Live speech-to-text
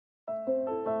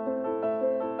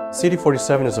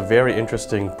CD47 is a very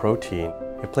interesting protein.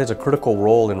 It plays a critical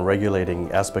role in regulating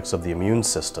aspects of the immune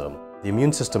system. The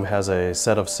immune system has a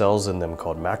set of cells in them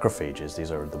called macrophages.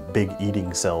 These are the big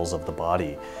eating cells of the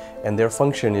body. And their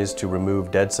function is to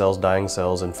remove dead cells, dying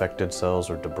cells, infected cells,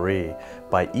 or debris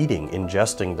by eating,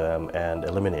 ingesting them, and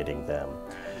eliminating them.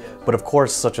 But of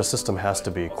course, such a system has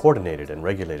to be coordinated and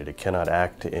regulated. It cannot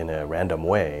act in a random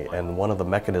way. And one of the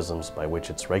mechanisms by which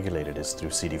it's regulated is through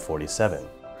CD47.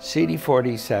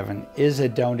 CD47 is a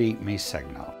don't eat me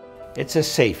signal. It's a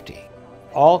safety.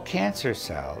 All cancer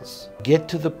cells get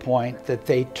to the point that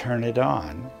they turn it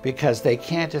on because they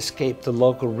can't escape the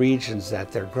local regions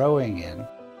that they're growing in.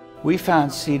 We found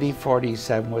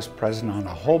CD47 was present on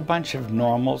a whole bunch of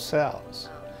normal cells,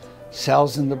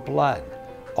 cells in the blood,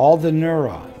 all the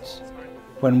neurons.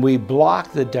 When we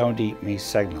block the don't eat me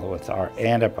signal with our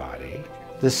antibody,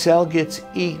 the cell gets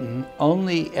eaten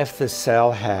only if the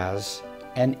cell has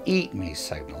an eat me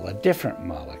signal, a different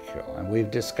molecule, and we've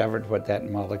discovered what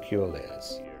that molecule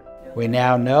is. We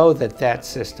now know that that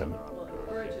system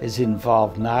is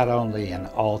involved not only in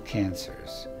all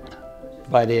cancers,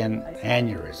 but in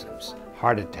aneurysms,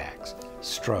 heart attacks,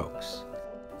 strokes.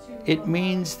 It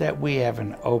means that we have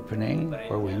an opening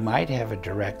where we might have a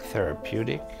direct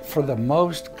therapeutic for the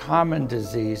most common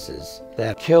diseases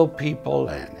that kill people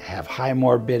and have high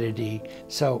morbidity,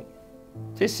 so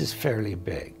this is fairly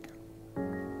big.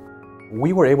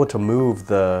 We were able to move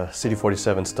the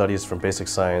CD47 studies from basic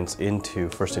science into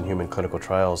first-in-human clinical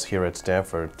trials here at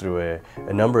Stanford through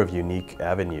a number of unique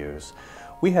avenues.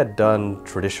 We had done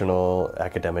traditional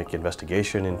academic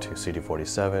investigation into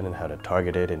CD47 and how to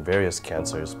target it in various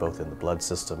cancers, both in the blood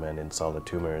system and in solid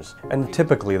tumors. And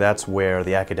typically that's where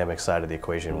the academic side of the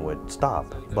equation would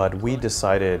stop. But we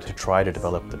decided to try to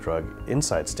develop the drug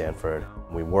inside Stanford.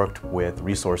 We worked with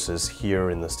resources here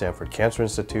in the Stanford Cancer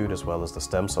Institute as well as the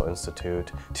Stem Cell Institute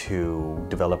to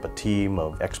develop a team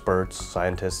of experts,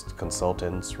 scientists,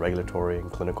 consultants, regulatory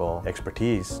and clinical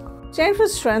expertise.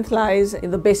 Stanford's strength lies in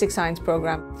the basic science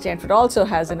program. Stanford also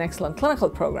has an excellent clinical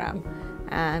program,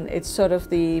 and it's sort of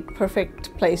the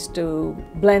perfect place to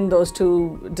blend those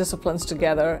two disciplines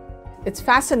together. It's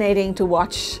fascinating to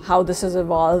watch how this has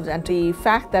evolved, and the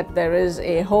fact that there is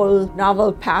a whole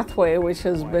novel pathway which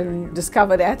has been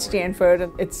discovered at Stanford.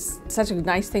 It's such a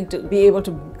nice thing to be able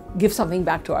to give something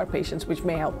back to our patients which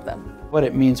may help them. What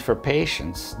it means for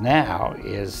patients now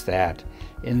is that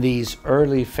in these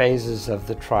early phases of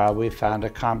the trial, we found a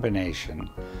combination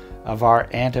of our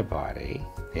antibody,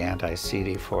 the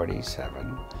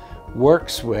anti-CD47,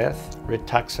 works with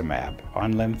rituximab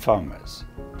on lymphomas,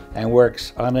 and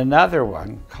works on another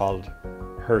one called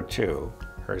HER2,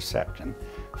 Herceptin,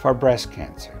 for breast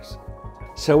cancers.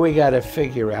 So we got to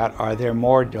figure out, are there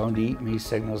more don't eat me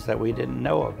signals that we didn't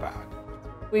know about?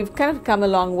 We've kind of come a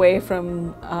long way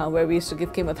from where we used to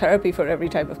give chemotherapy for every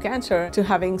type of cancer to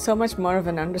having so much more of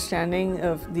an understanding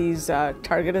of these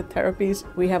targeted therapies.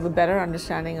 We have a better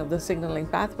understanding of the signaling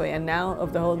pathway and now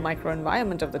of the whole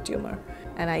microenvironment of the tumor.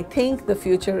 And I think the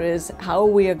future is how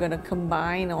we are going to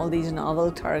combine all these novel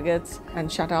targets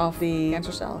and shut off the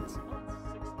cancer cells.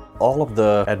 All of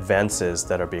the advances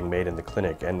that are being made in the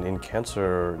clinic, and in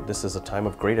cancer, this is a time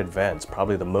of great advance,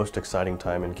 probably the most exciting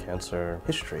time in cancer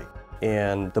history.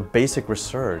 And the basic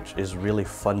research is really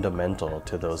fundamental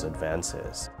to those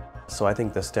advances. So I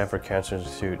think the Stanford Cancer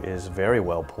Institute is very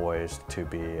well poised to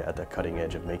be at the cutting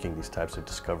edge of making these types of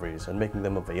discoveries and making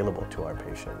them available to our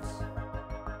patients.